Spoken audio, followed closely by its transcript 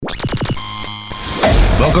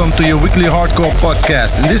Welcome to your weekly hardcore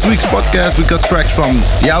podcast. In this week's podcast, we got tracks from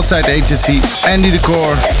The Outside Agency, Andy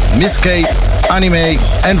Decor, Miss Kate, Anime,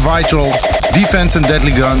 N-Vitral, Defense and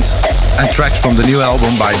Deadly Guns, and tracks from the new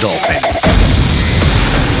album by Dolphin.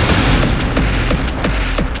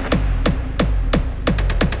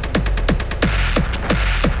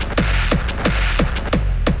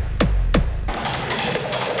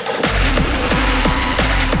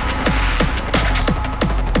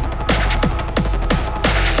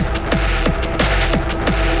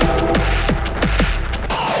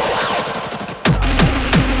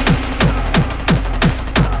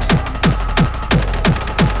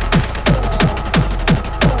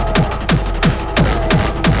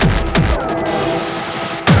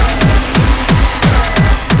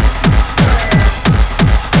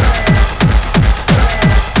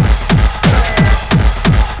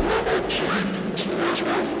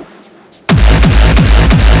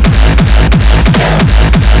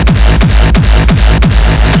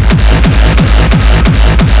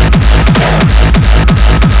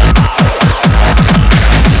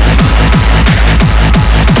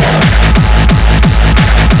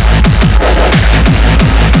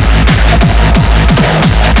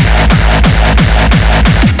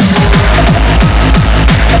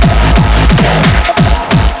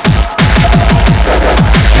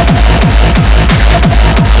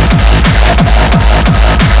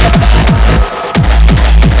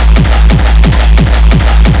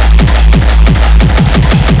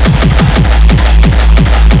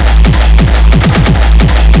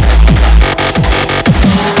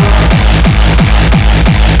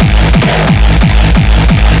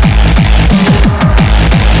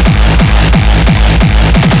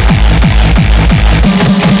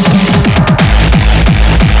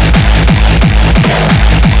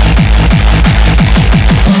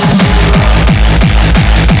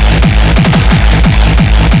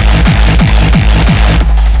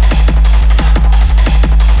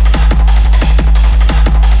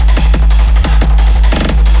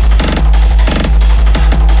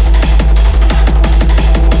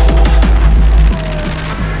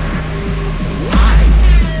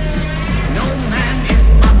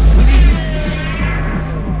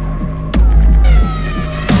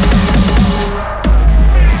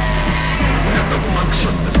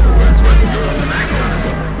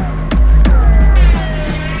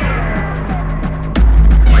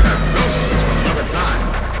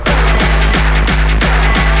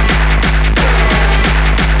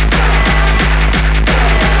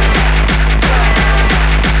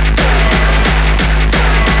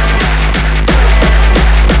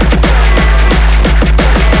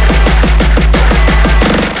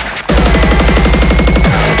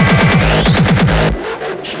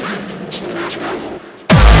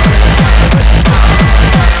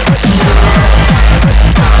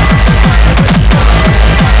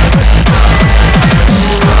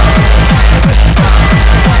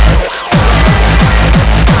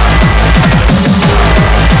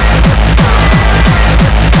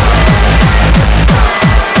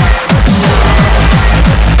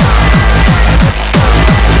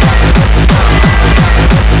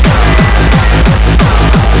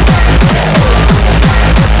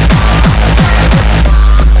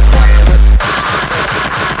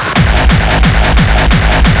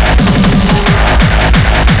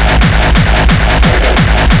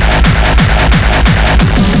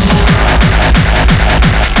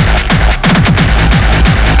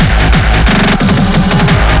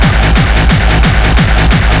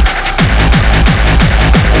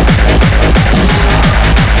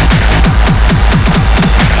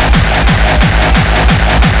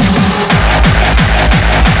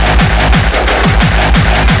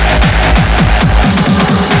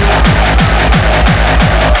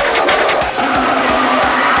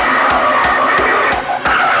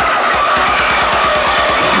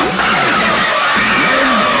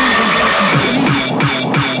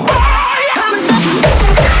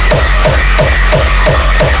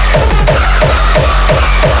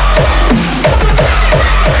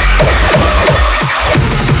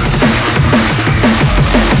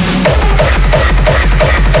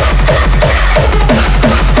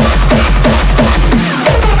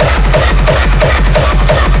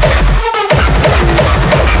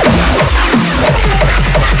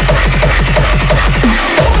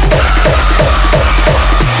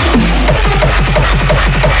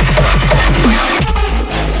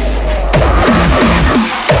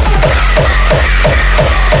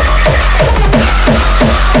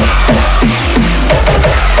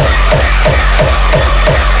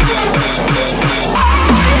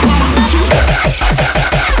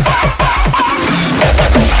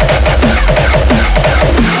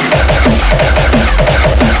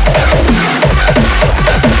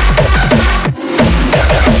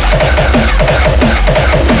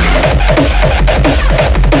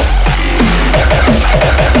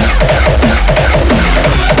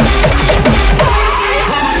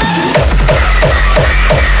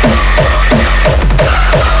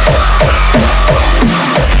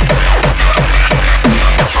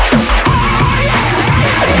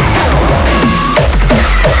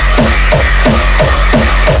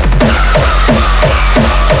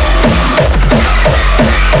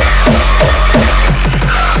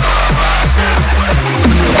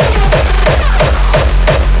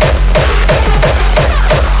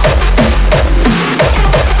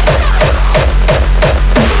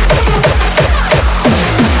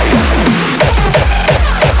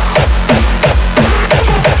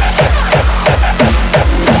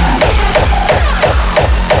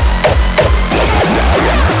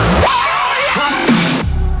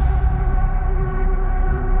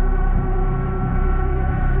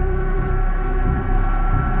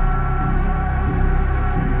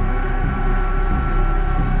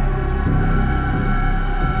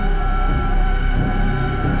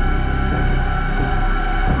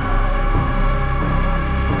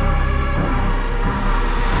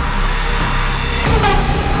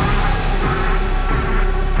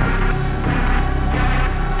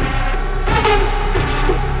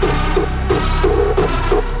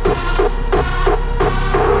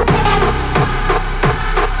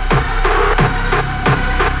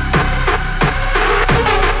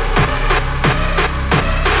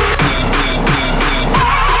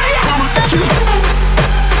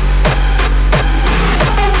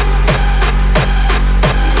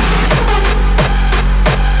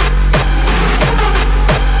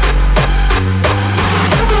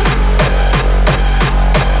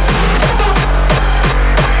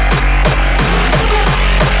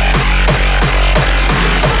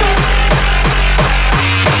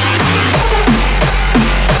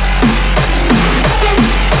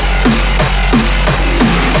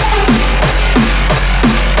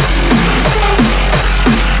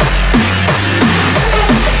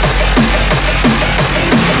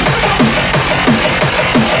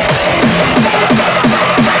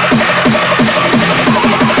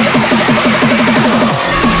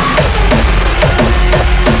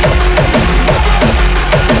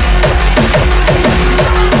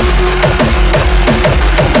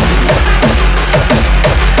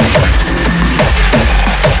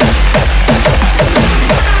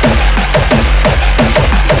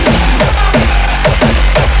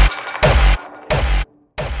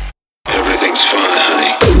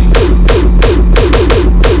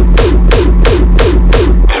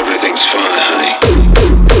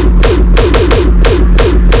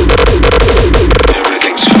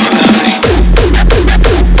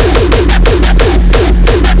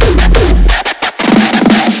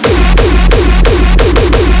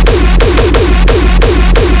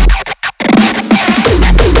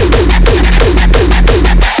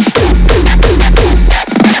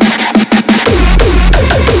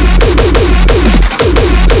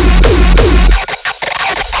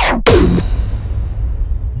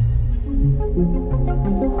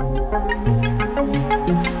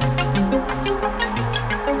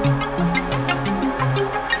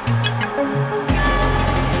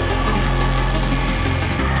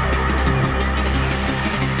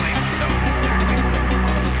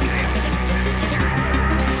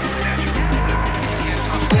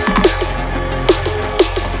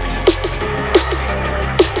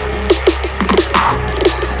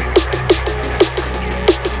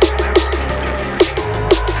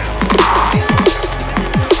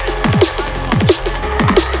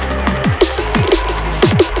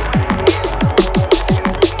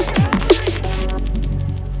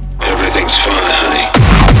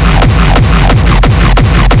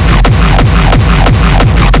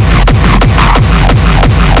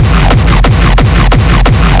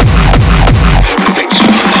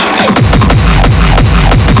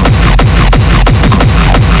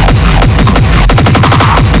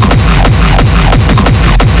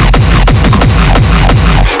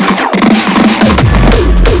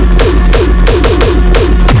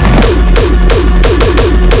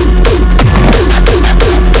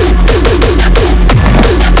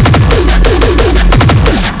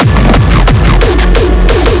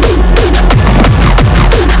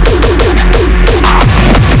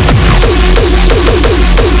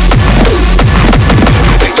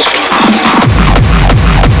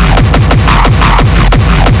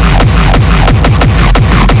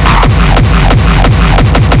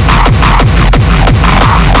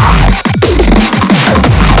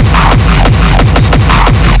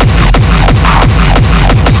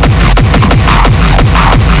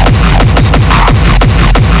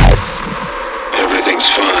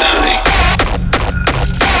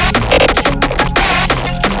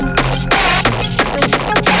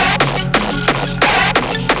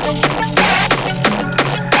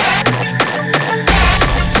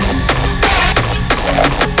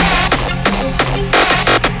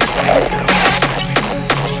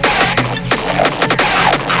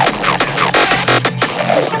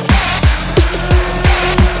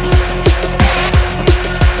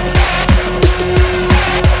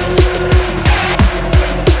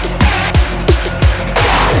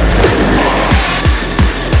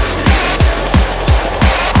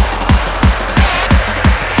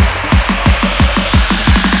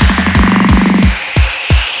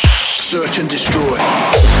 search and destroy.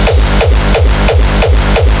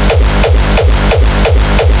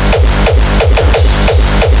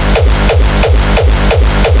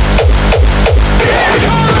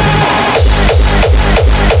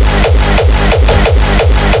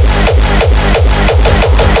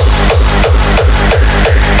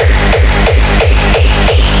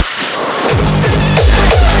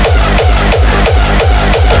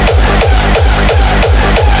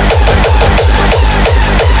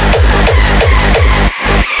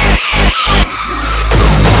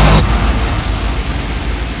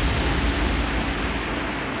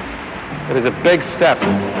 It is a big step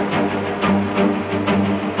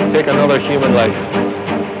to take another human life.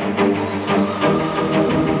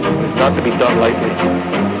 It is not to be done lightly.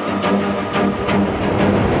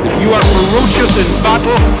 If you are ferocious in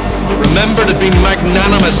battle, remember to be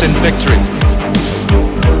magnanimous in victory.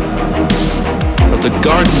 Of the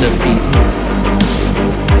Garden of Eden.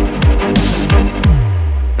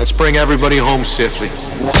 Let's bring everybody home safely.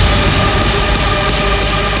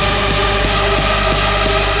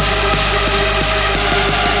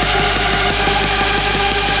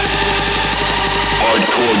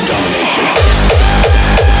 Hardcore domination.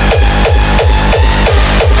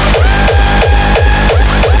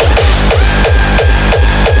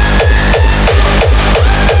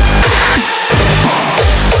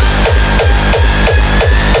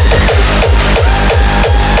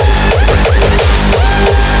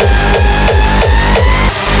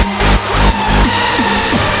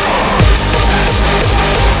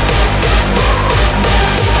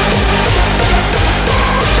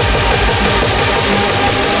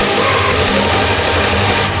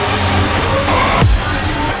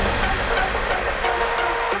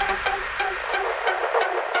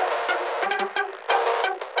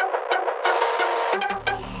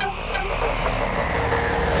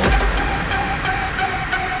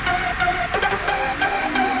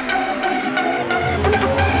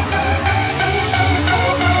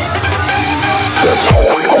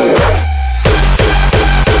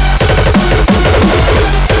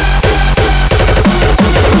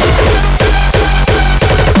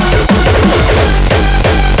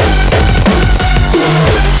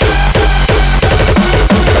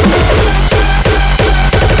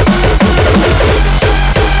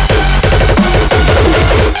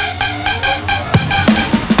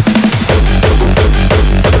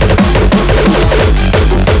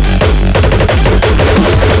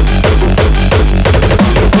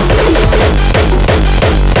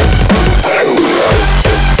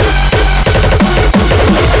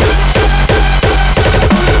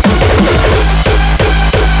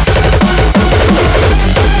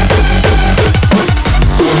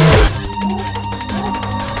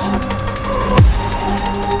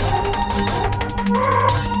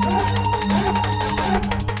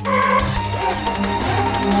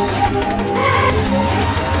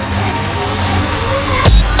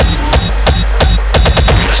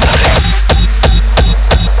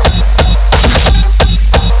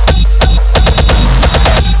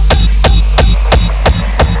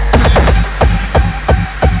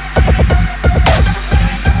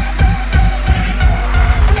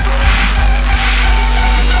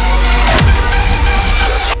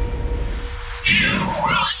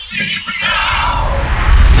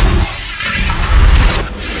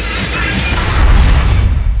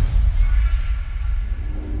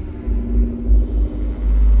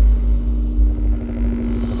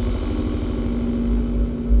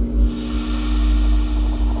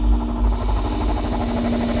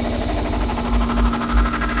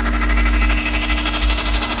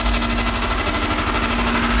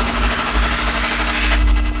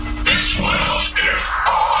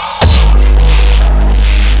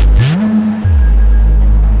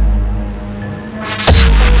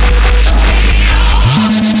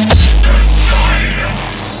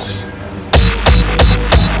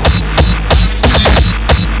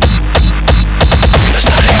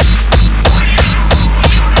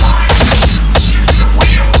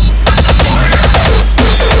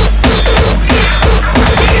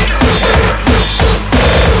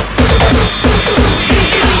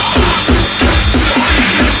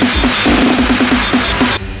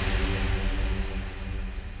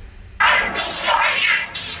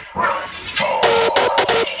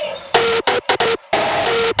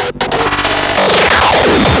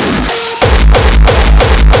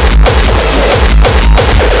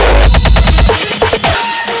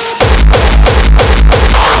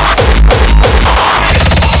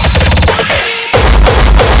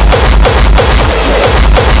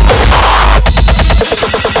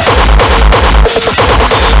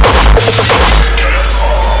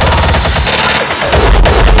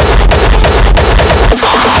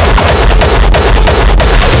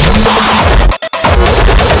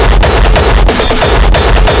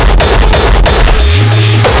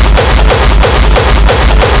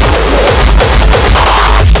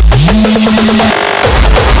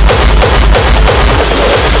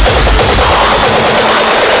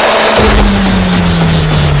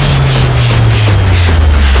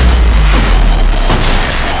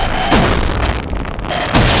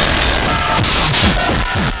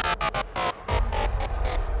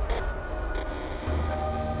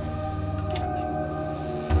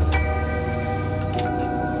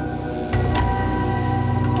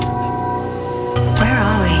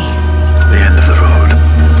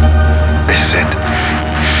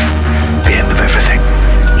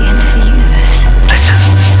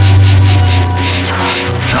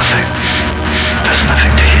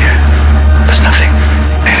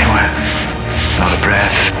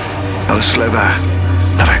 a sliver,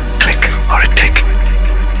 not a click or a tick.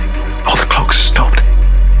 All the clocks stopped.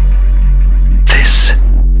 This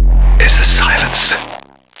is the silence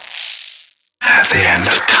at the end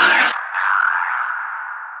of time.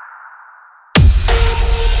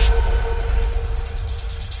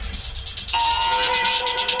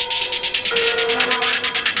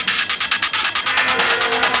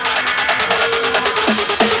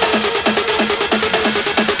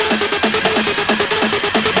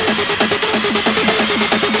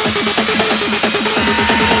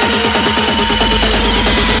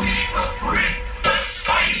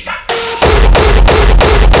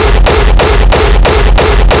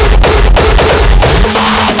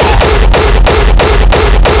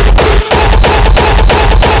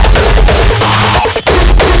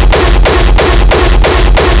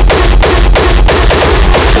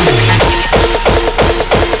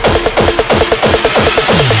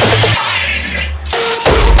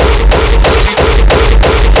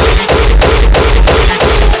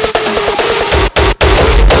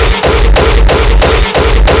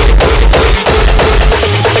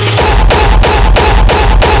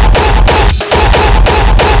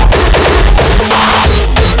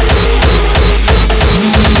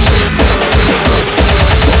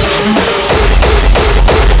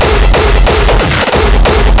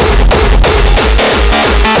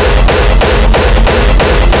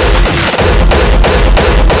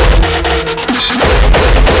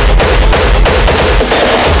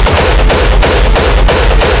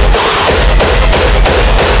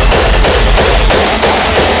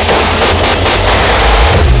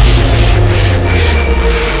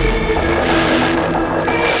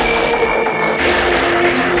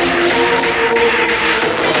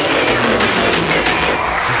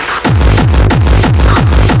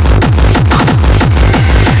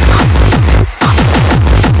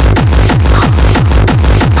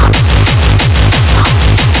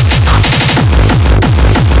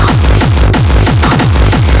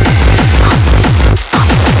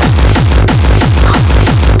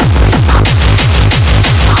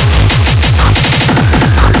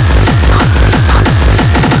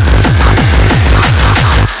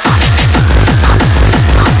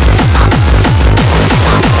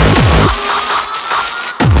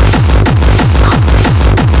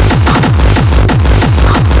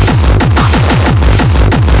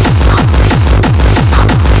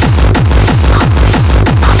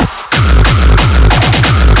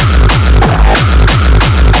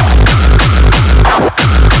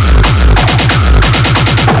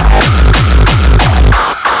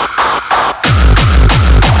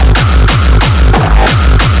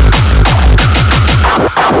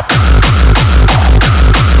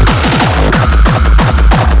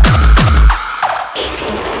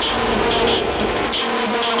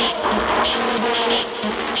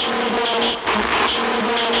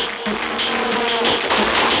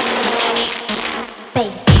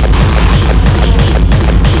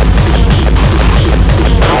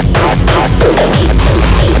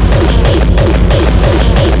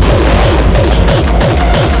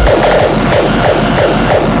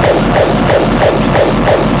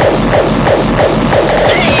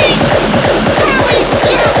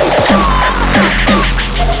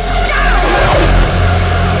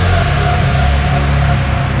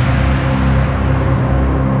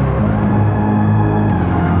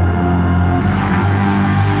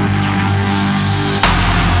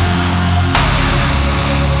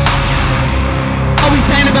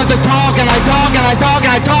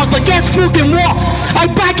 But guess fucking what? I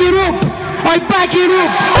back it up! I back it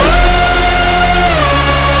up!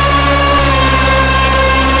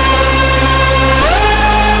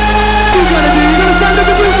 You gonna stand up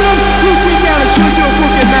and do something? You sit down and shut your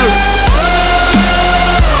fucking mouth.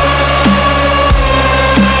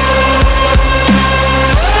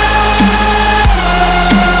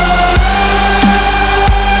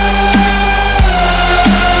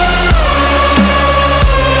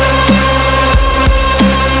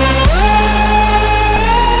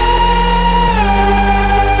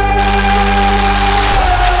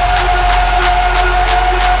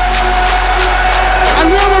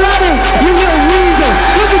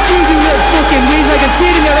 I can see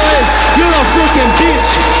it in your eyes. You're a fucking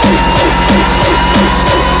bitch.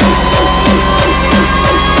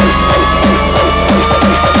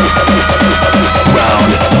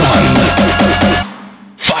 Round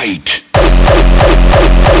 1. Fight.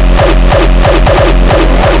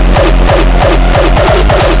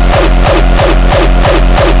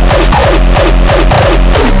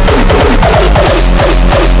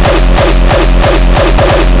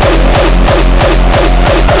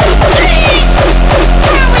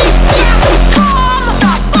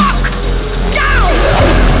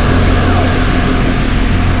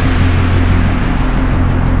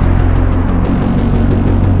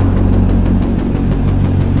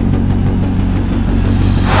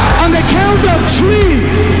 tree.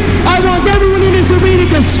 I want everyone in this arena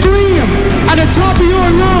to scream at the top of your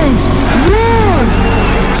lungs. 1,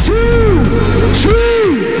 2, 3.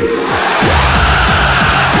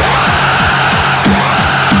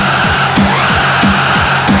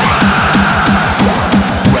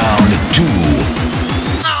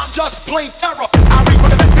 Just plain terror. I read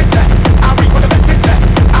what the jet. I read what the jet.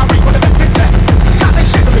 I read what the jet. Can't take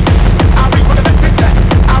shit from me. I read what the jet.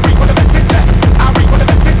 I read what the jet. I read what the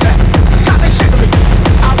jet. Can't take shit from me.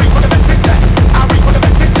 I read what the jet. I read what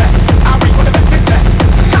the jet. I read what the jet.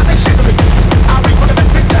 Can't take shit from me. I read what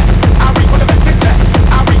the jet. I read what the jet.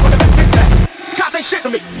 I read what the jet. Can't take shit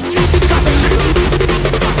from me. Can't take shit.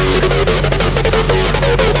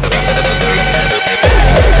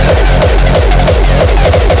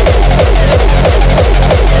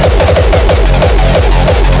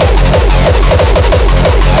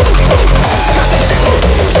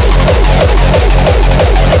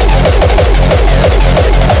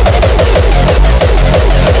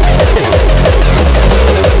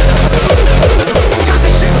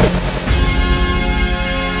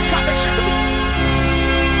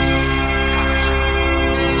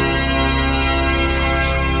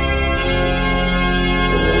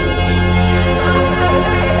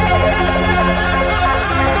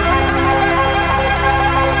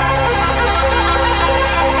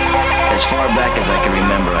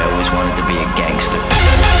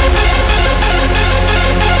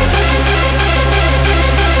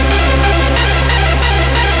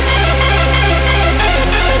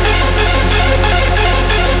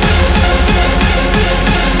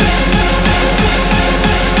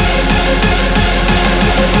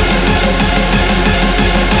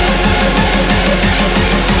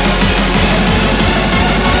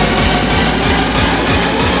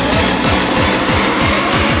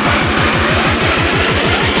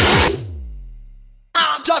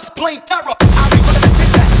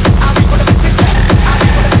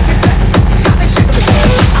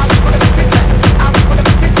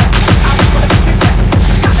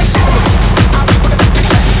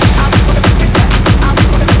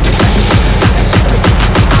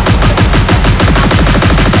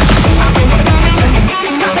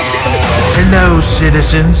 Hello,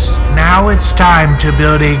 citizens. Now it's time to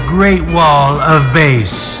build a great wall of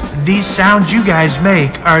bass. These sounds you guys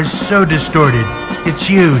make are so distorted. It's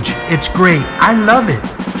huge. It's great. I love it.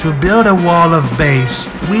 To build a wall of bass,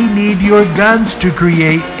 we need your guns to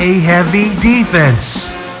create a heavy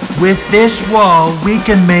defense. With this wall, we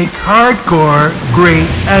can make hardcore great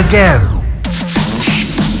again.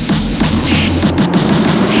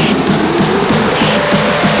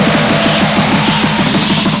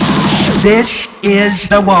 This is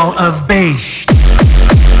the wall of bass.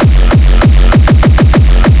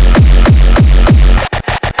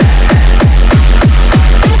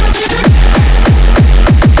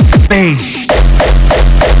 Bass.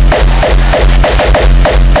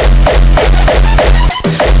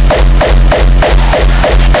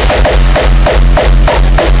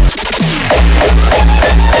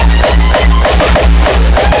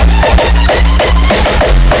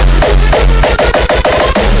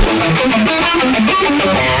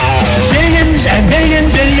 And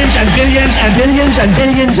billions and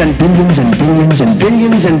billions and billions and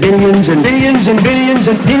billions and billions and billions and billions and billions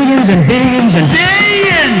and billions and billions.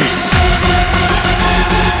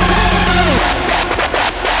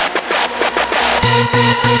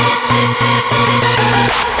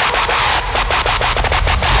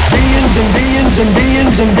 Billions and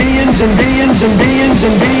billions and billions and billions and billions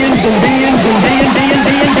and billions and billions and billions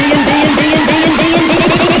and billions and billions.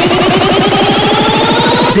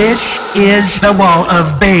 This is the wall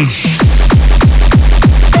of bass.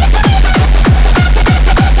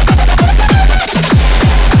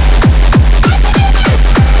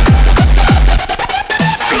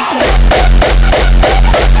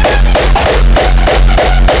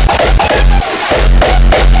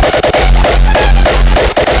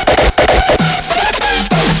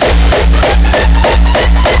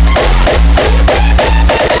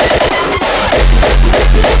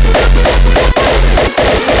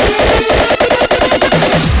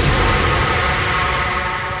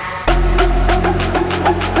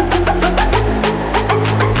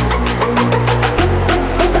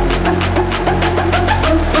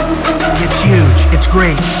 It's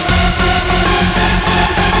great.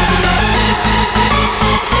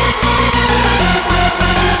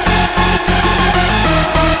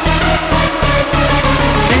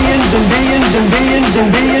 Billions and billions and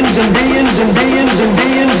billions and billions and billions and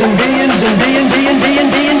billions and billions and billions and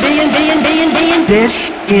billions and billions. This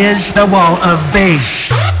is the wall of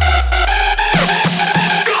bass.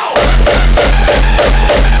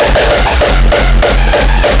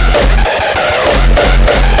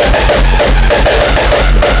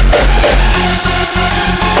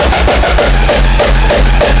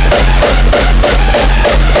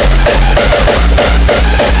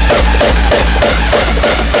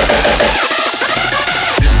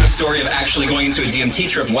 DMT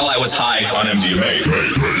trip while I was high on MDMA.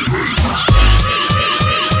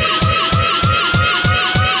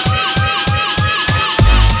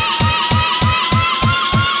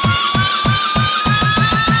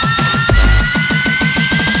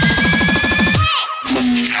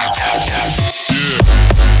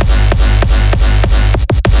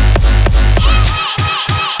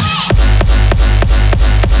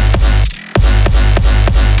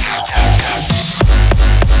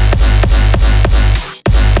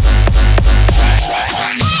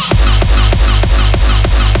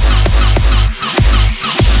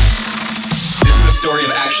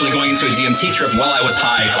 Going into a DMT trip while I was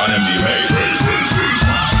high on MDMA.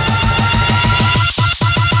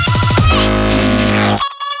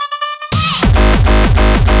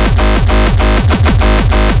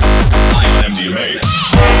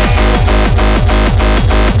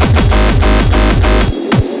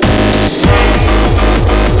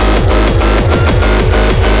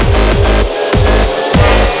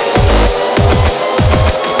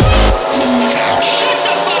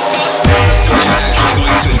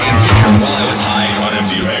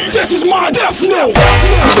 This is my Deathnote.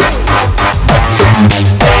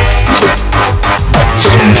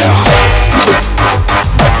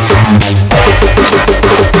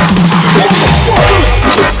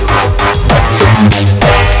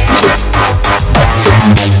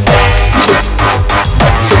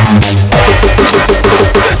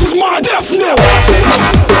 This is my Deathnote.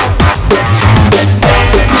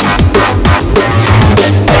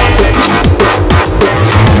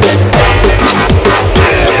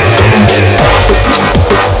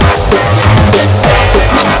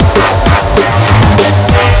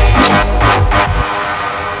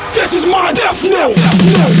 This is my Deathnote.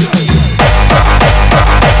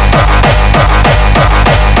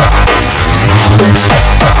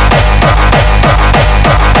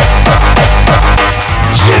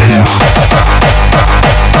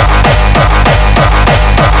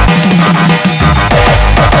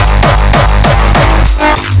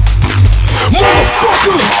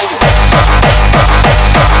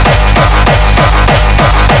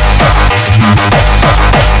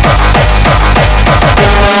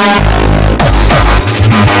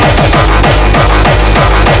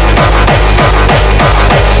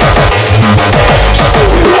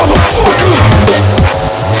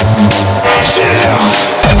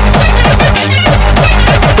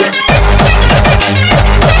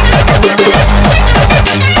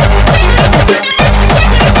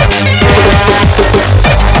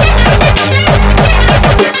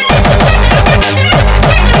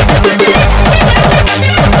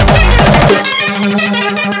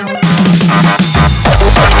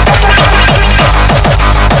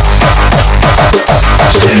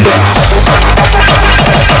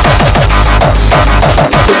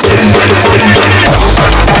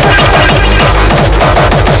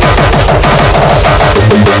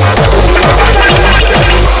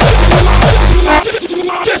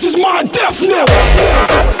 This is my Deathnote.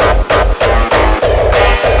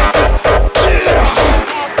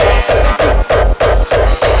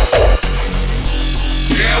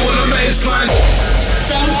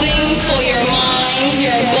 Something for your mind,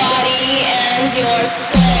 your body, and your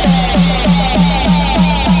soul.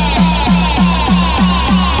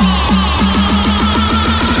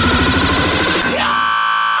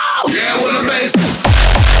 Yeah, with a bass.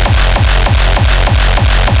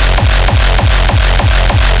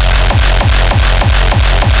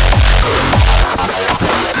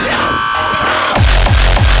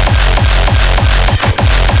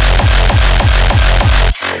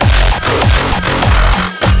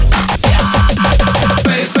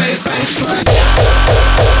 Bass, bass, bass,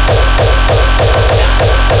 bass.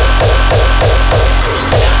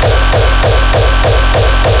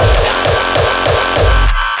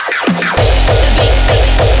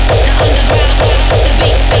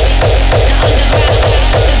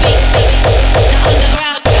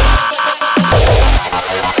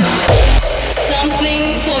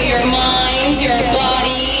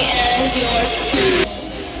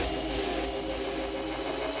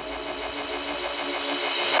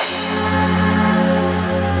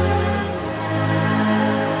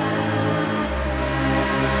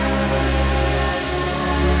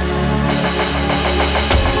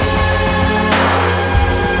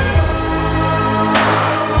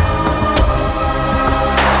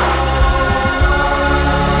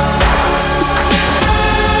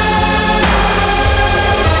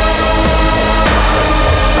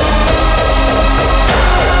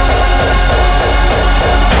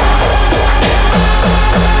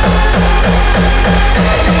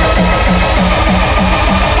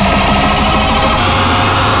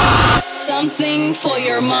 something for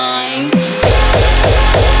your mind. Something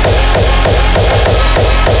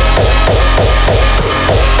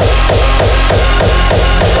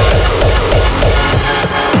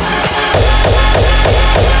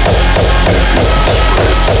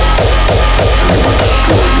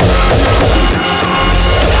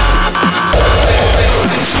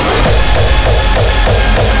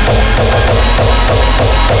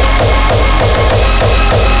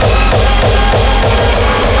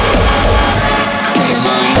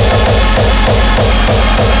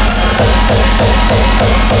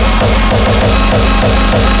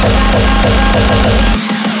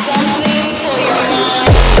for your mind.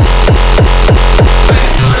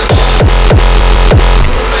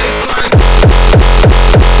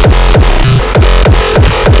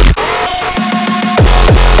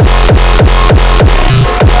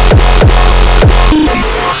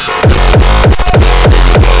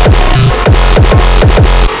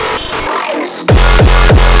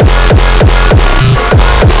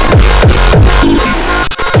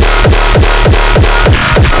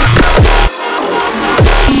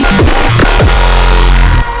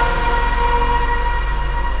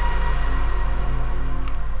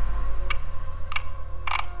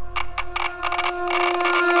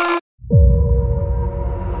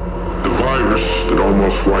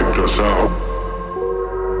 Wiped us out.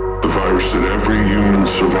 The virus that every human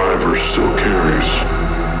survivor still carries.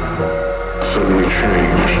 Suddenly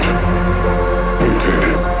changed.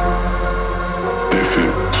 Mutated. If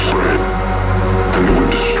it spread, then it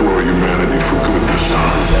would destroy humanity for good this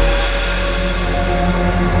time.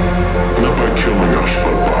 Not by killing us,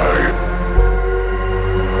 but by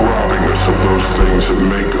robbing us of those things that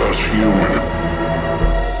make us human.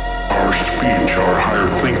 Our speech, our higher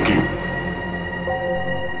thinking.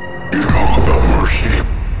 You talk about mercy.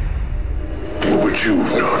 What would you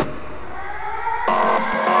have done?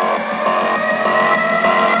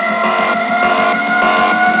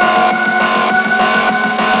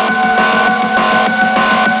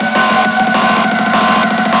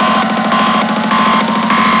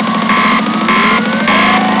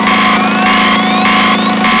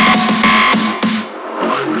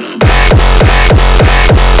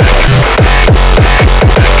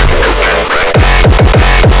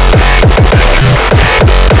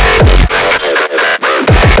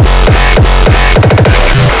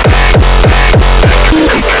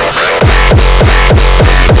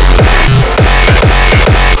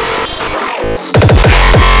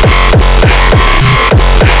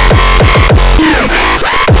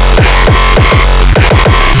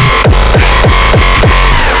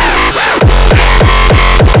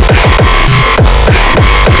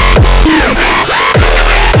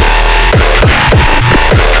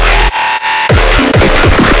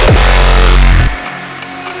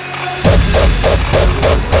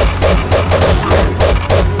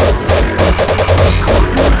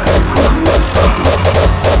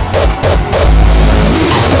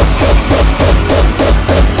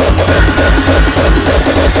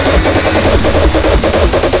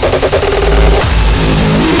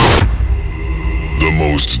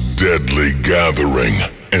 Gathering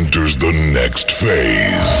enters the next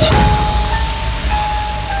phase.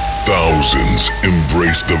 Thousands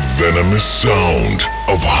embrace the venomous sound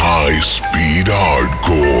of high-speed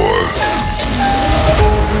hardcore.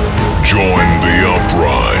 Join the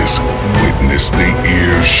uprise, witness the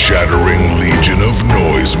ear-shattering legion of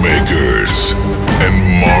noisemakers, and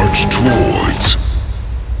march towards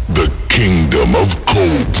the kingdom of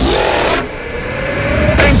Cobra.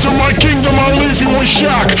 Enter my kingdom, I'll leave you in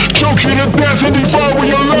shock. Choke you to death and devour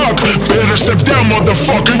your luck. Better step down,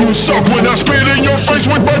 motherfucker, you suck. When I spit in your face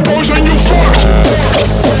with my poison, you fucked.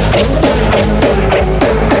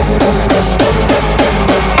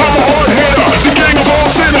 I'm a hard hitter, the king of all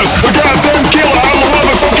sinners, a goddamn killer. I'm a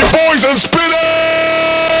motherfucking poison spitter.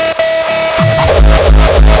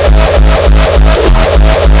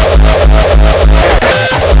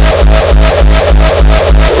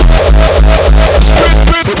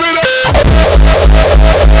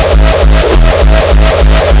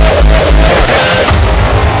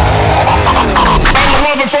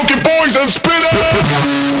 Motherfucking poison spitter!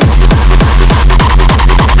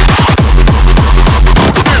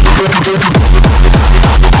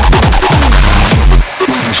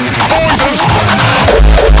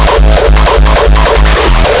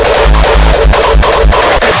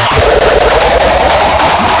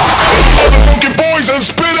 Poison motherfucking poison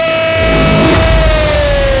spitter!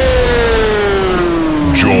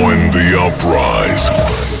 Join the uprise.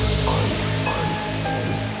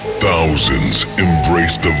 Thousands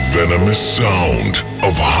embrace the venomous sound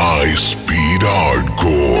of high-speed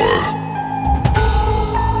hardcore.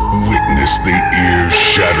 witness the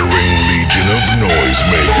ear-shattering legion of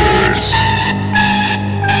noisemakers.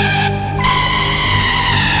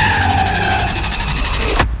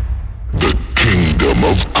 The Kingdom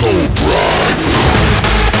of Cobra.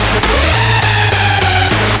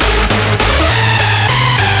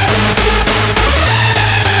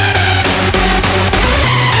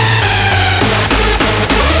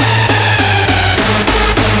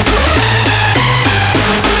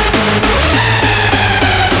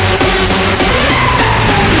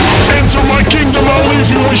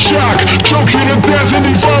 In shock, choke you to death and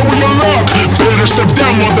devour your luck. Better step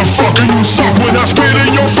down, motherfucker, you suck. When I spit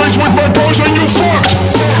in your face with my poison, you fucked.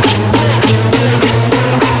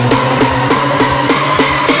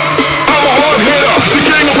 I'm a hard hitter, the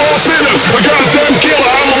king of all sinners, a goddamn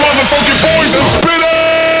killer. I'm a motherfucking poison spitter.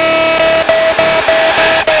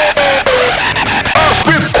 I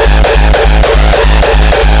spit.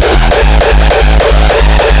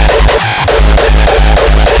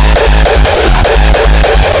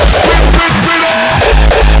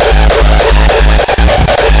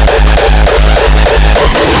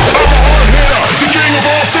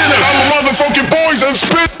 Funky boys and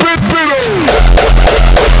spit, spit, the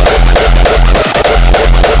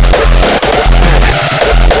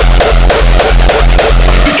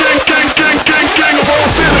king of all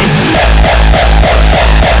sinners.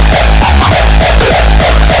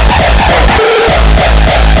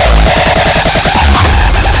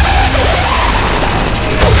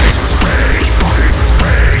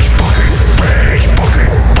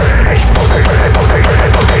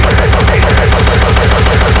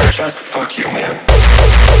 Just fuck you, man.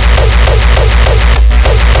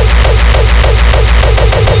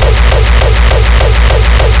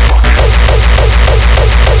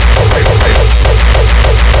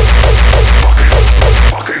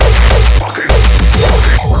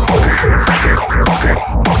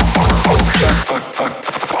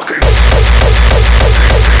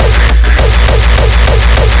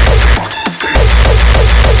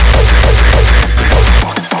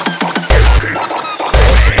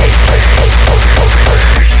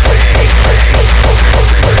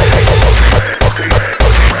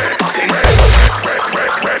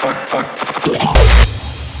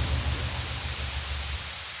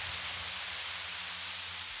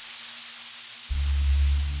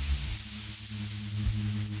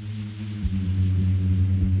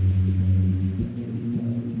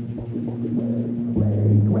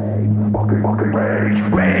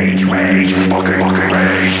 Rage,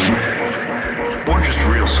 we're just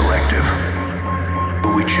real selective who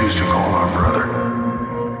we choose to call our brother.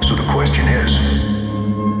 So the question is,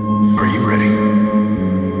 are you ready?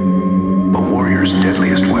 A warrior's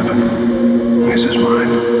deadliest weapon. This is mine.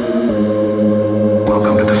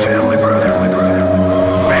 Welcome to the family, brother.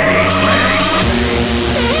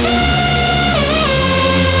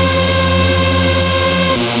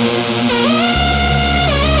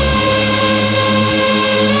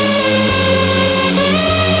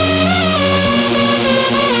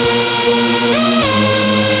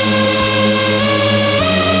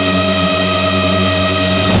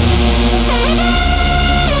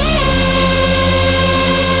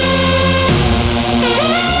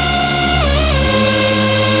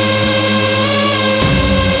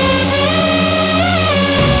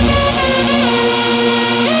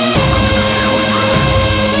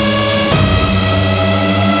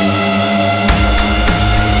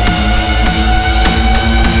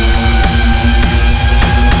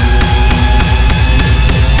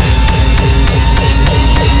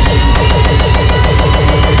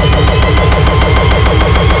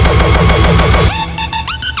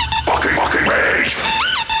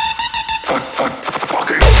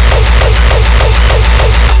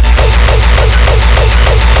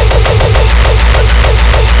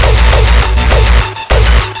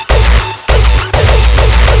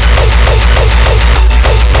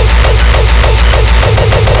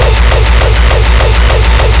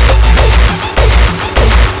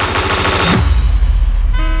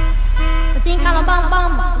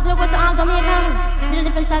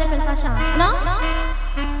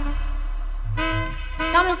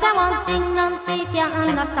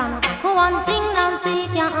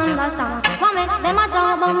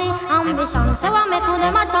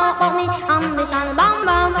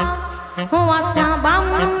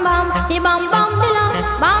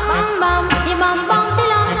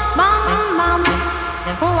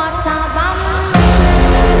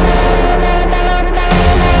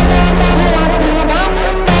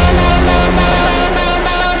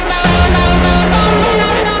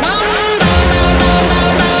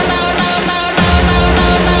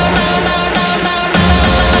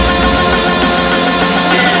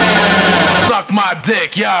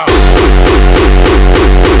 dick, yo.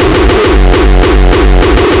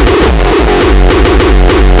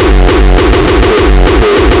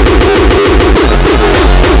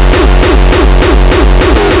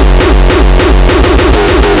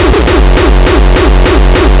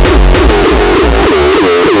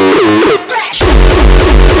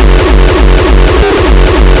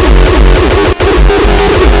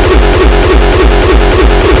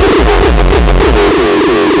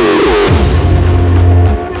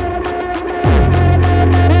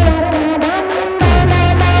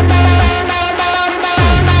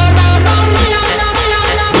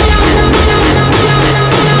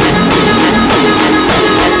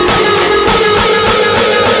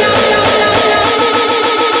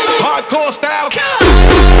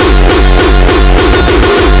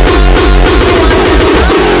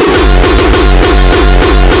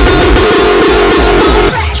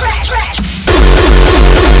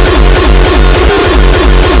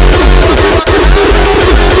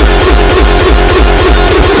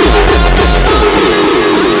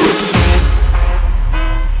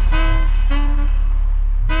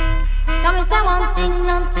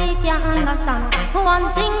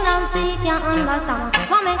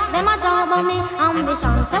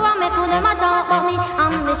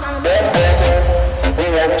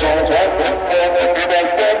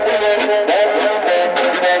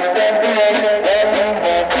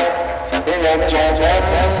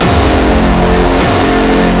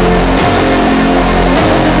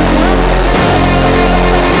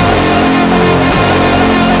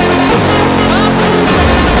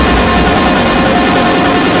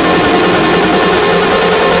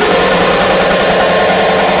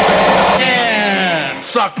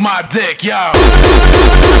 Suck my dick, yo.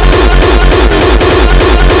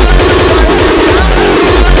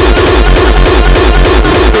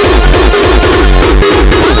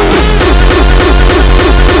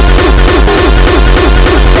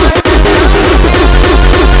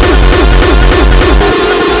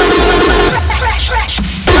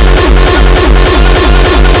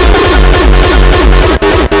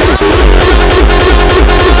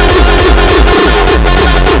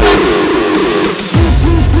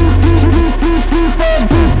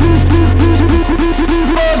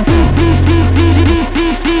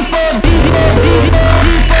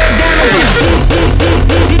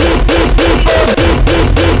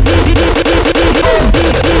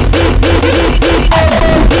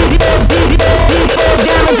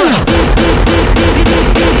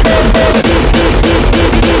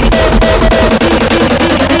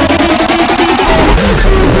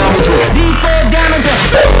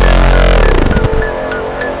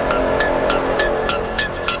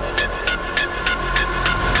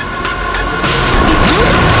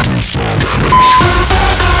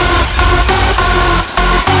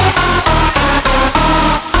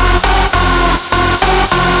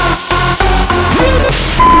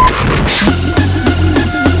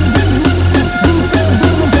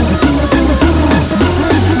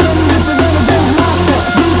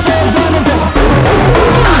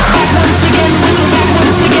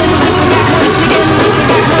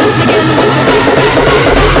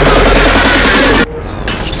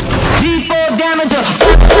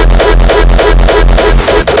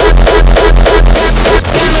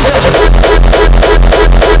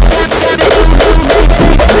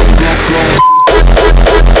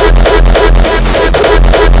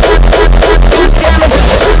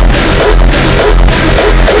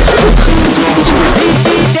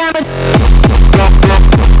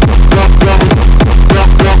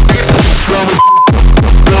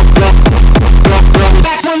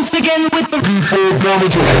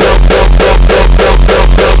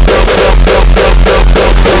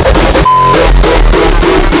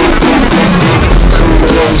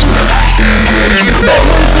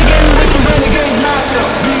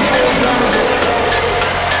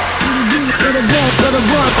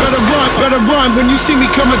 Better run when you see me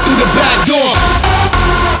coming through the back door.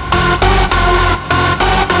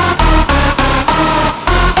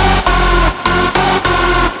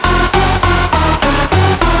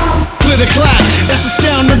 Clear the clap, that's the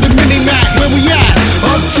sound of the mini-Mac. Where we at?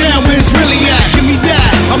 Uptown, where it's really at. Give me that,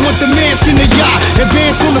 I want the mansion, the yacht.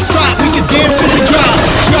 Advance on the spot, we can dance on the drop.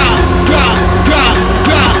 Drop, drop, drop,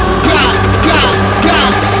 drop, drop, drop,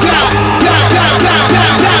 drop, drop, drop, drop, drop,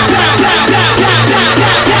 drop, drop, drop,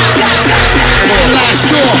 it's the last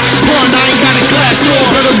straw. Run, I ain't got a glass door.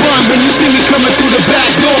 Better run when you see me coming through the back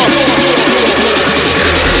door.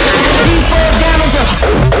 D4 Damager.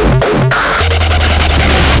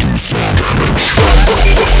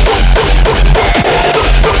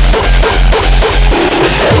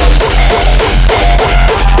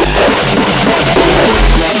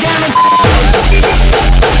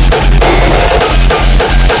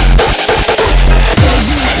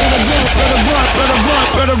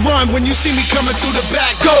 better run when you see me coming through the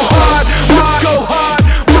back. Go hard, hard, go hard,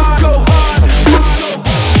 hard, go hard, hard, go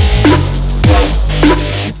hard.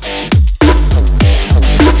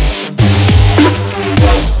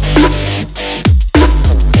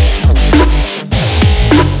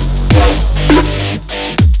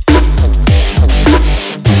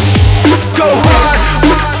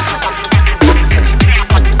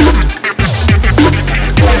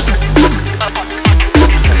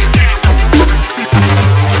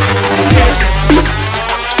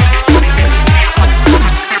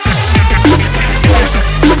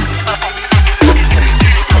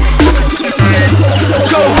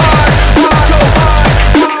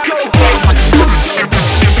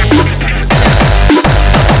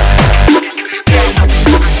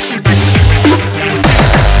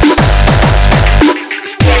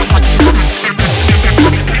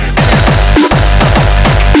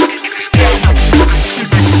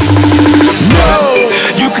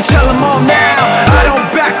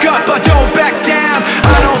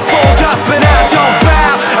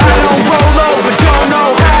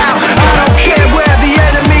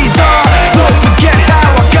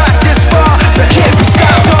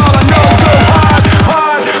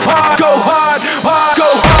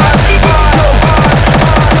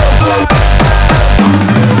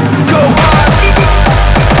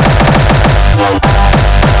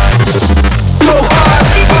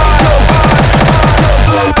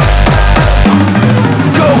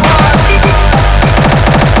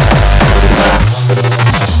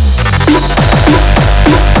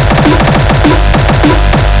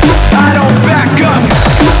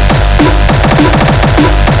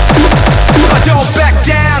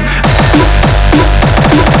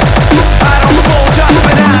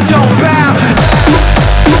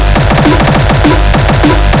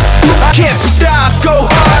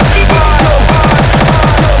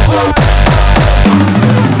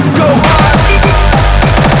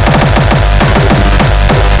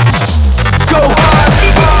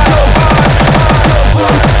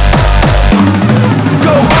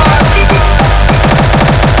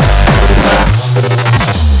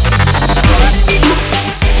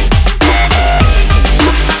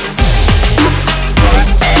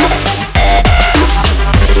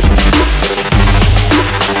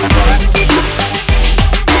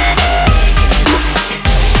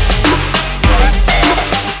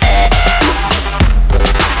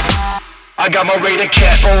 got my radar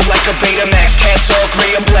cat roll like a Betamax. Hats all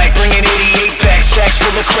gray and black, bringing 88 back. Sacks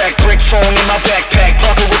full of crack, brick phone in my backpack.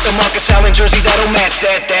 Parker with the Marcus Allen jersey that'll match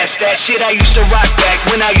that. That's that shit I used to rock back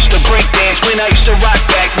when I used to break dance. When I used to rock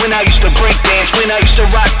back when I used to break dance. When I used to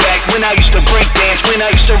rock back when I used to break dance. When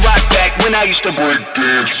I used to rock back when I used to break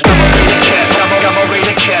dance. Got my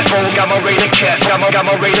radar cat roll, got my radar cat, got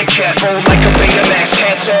my radar cat roll like a Betamax.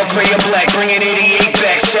 Hats all gray and black, bringing 88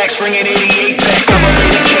 back. Sacks bringing 88 back. Got my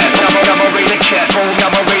radar cat, got my radar cat roll,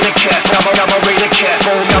 got my radar cat, got my radar cat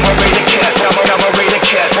roll, got my radar cat, got my radar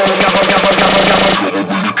cat roll, got my radar cat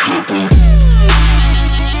roll.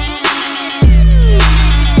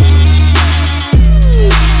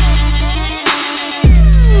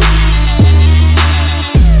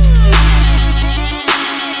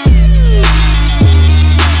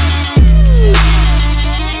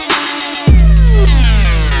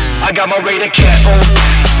 I got my radar cat on.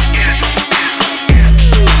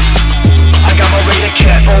 I got my radar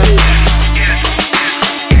cat on.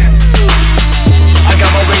 I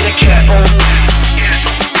got my radar cat on.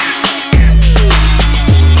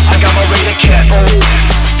 I got my radar cat on.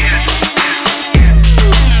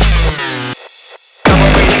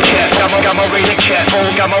 Got my radar cat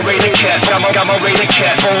on. Got my radar cat. Got my radar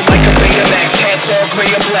cat on like a Betamax. Hats all gray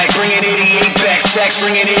and black, bringing 88 back. Sacks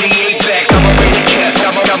bringing 88 back. Got my radar cat.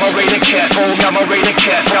 Got my radar cat on. Got my radar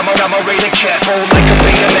cat. Got my radar cat on like a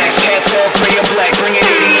Betamax. Hats all gray and black, bringing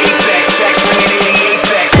 88 back. Sacks bringing 88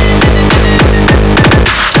 back.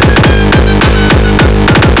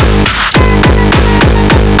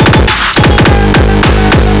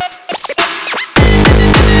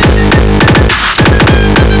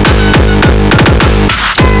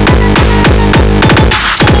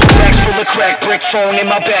 Crack brick phone in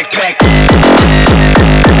my backpack.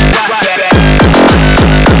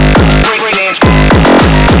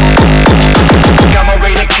 Got my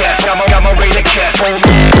radar cat, got my radar cat.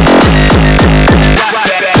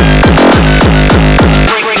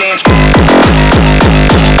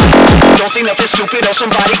 Don't say nothing stupid or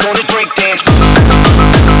somebody gonna break dance.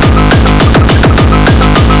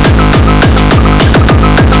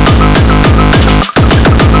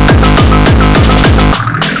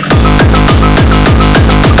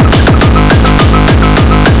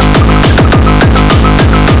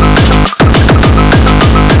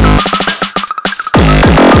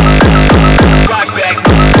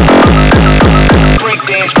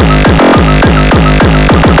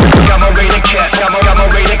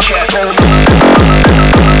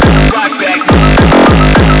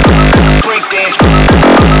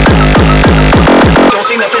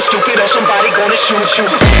 feeling stupid or somebody gonna shoot you.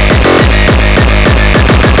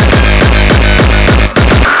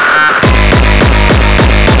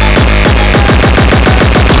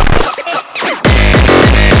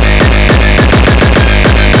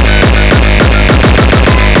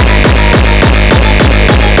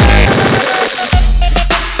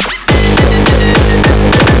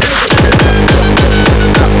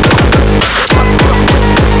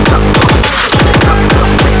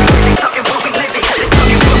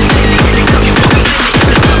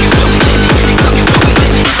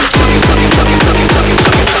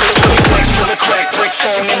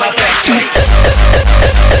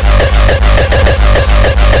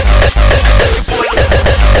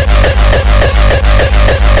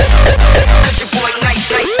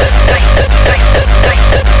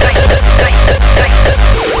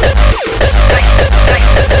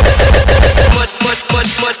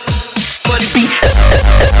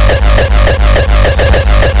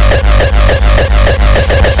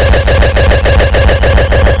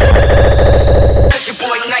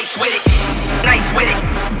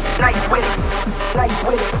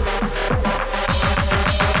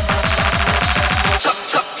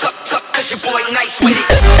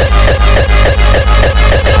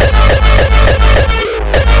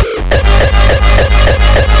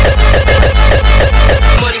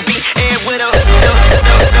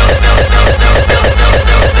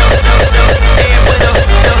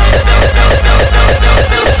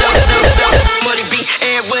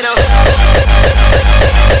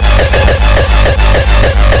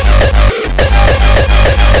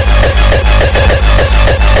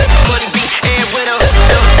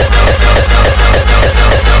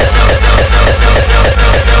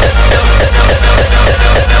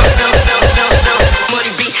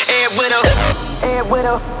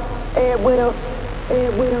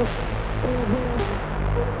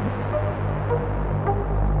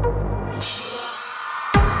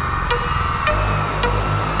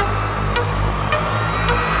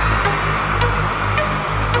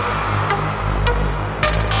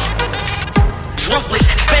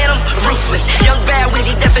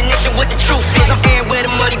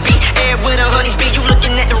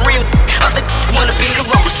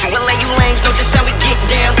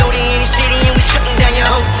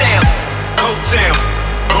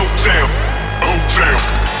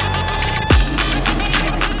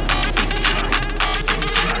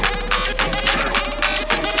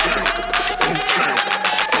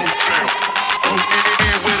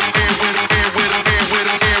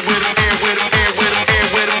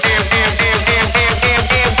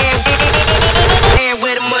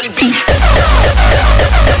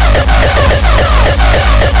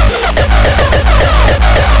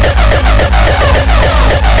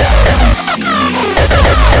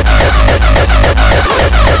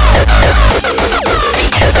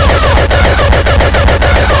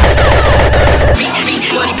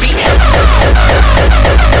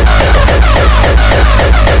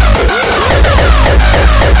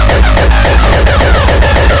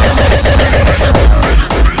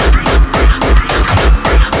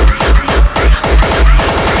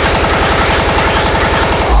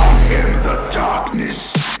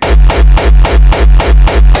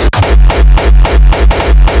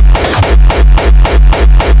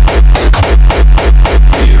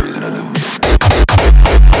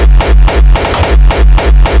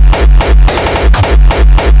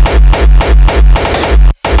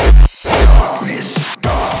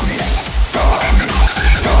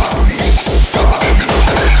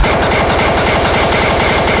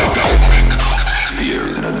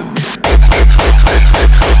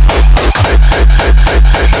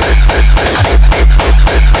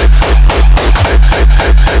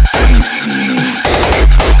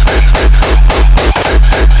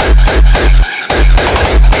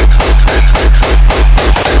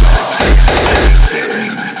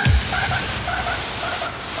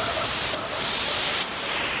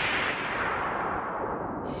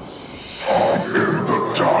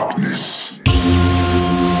 Darkness.